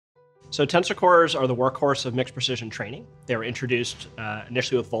So tensor cores are the workhorse of mixed precision training. They were introduced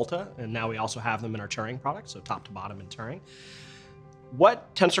initially with Volta, and now we also have them in our Turing product, so top to bottom in Turing.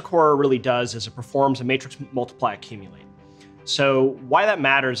 What tensor core really does is it performs a matrix multiply accumulate. So why that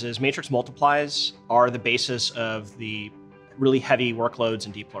matters is matrix multiplies are the basis of the really heavy workloads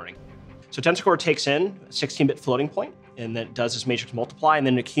in deep learning. So tensor core takes in a 16-bit floating point, and then does this matrix multiply, and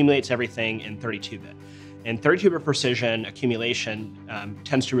then it accumulates everything in 32-bit. And 32-bit precision accumulation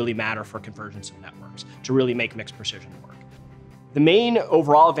tends to really matter for convergence of networks, to really make mixed precision work. The main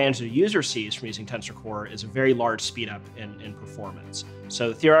overall advantage the user sees from using tensor core is a very large speed up in performance. So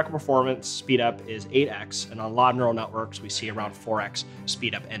the theoretical performance speed up is 8x, and on a lot of neural networks, we see around 4x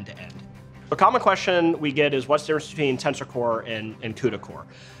speed up end to end. A common question we get is what's the difference between tensor core and CUDA core?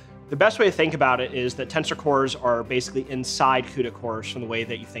 The best way to think about it is that tensor cores are basically inside CUDA cores from the way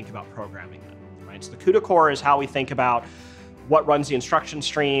that you think about programming them. Right? So the CUDA core is how we think about what runs the instruction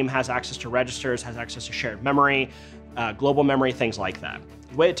stream, has access to registers, has access to shared memory, global memory, things like that.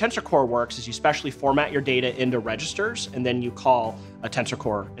 The way a tensor core works is you specially format your data into registers, and then you call a tensor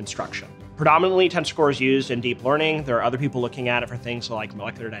core instruction. Predominantly, tensor core is used in deep learning. There are other people looking at it for things like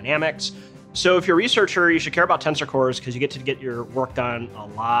molecular dynamics. So if you're a researcher, you should care about tensor cores because you get to get your work done a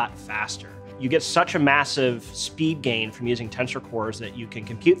lot faster. You get such a massive speed gain from using tensor cores that you can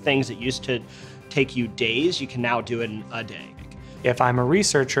compute things that used to take you days, you can now do it in a day. If I'm a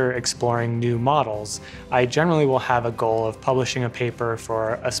researcher exploring new models, I generally will have a goal of publishing a paper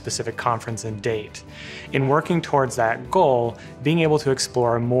for a specific conference and date. In working towards that goal, being able to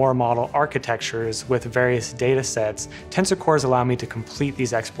explore more model architectures with various data sets, tensor cores allow me to complete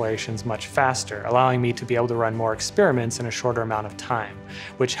these explorations much faster, allowing me to be able to run more experiments in a shorter amount of time,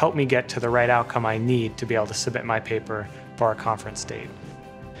 which help me get to the right outcome I need to be able to submit my paper for a conference date.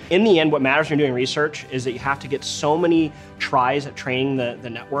 In the end, what matters when you're doing research is that you have to get so many tries at training the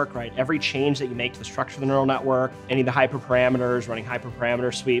network, right? Every change that you make to the structure of the neural network, any of the hyperparameters, running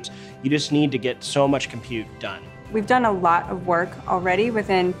hyperparameter sweeps, you just need to get so much compute done. We've done a lot of work already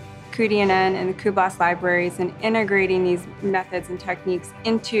within cuDNN and the cuBLAST libraries and integrating these methods and techniques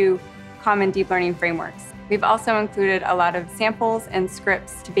into common deep learning frameworks. We've also included a lot of samples and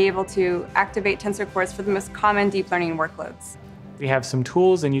scripts to be able to activate tensor cores for the most common deep learning workloads. We have some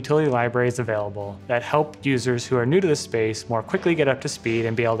tools and utility libraries available that help users who are new to the space more quickly get up to speed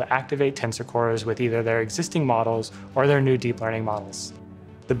and be able to activate tensor cores with either their existing models or their new deep learning models.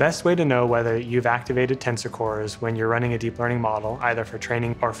 The best way to know whether you've activated tensor cores when you're running a deep learning model, either for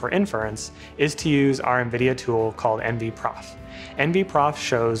training or for inference, is to use our NVIDIA tool called NVProf. NVProf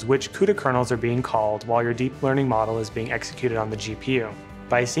shows which CUDA kernels are being called while your deep learning model is being executed on the GPU.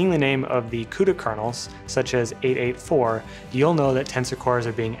 By seeing the name of the CUDA kernels, such as 884, you'll know that tensor cores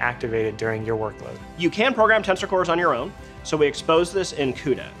are being activated during your workload. You can program tensor cores on your own, so we expose this in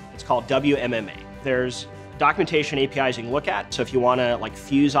CUDA. It's called WMMA. There's documentation APIs you can look at, so if you want to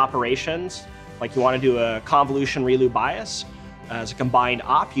fuse operations, like you want to do a convolution ReLU bias, as a combined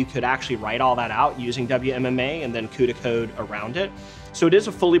op, you could actually write all that out using WMMA and then CUDA code around it. So it is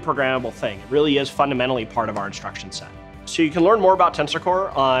a fully programmable thing. It really is fundamentally part of our instruction set. So you can learn more about tensor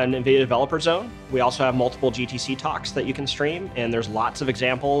core on NVIDIA Developer Zone. We also have multiple GTC talks that you can stream, and there's lots of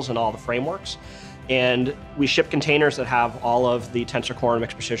examples in all the frameworks. And we ship containers that have all of the tensor core and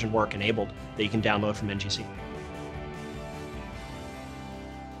mixed precision work enabled that you can download from NGC.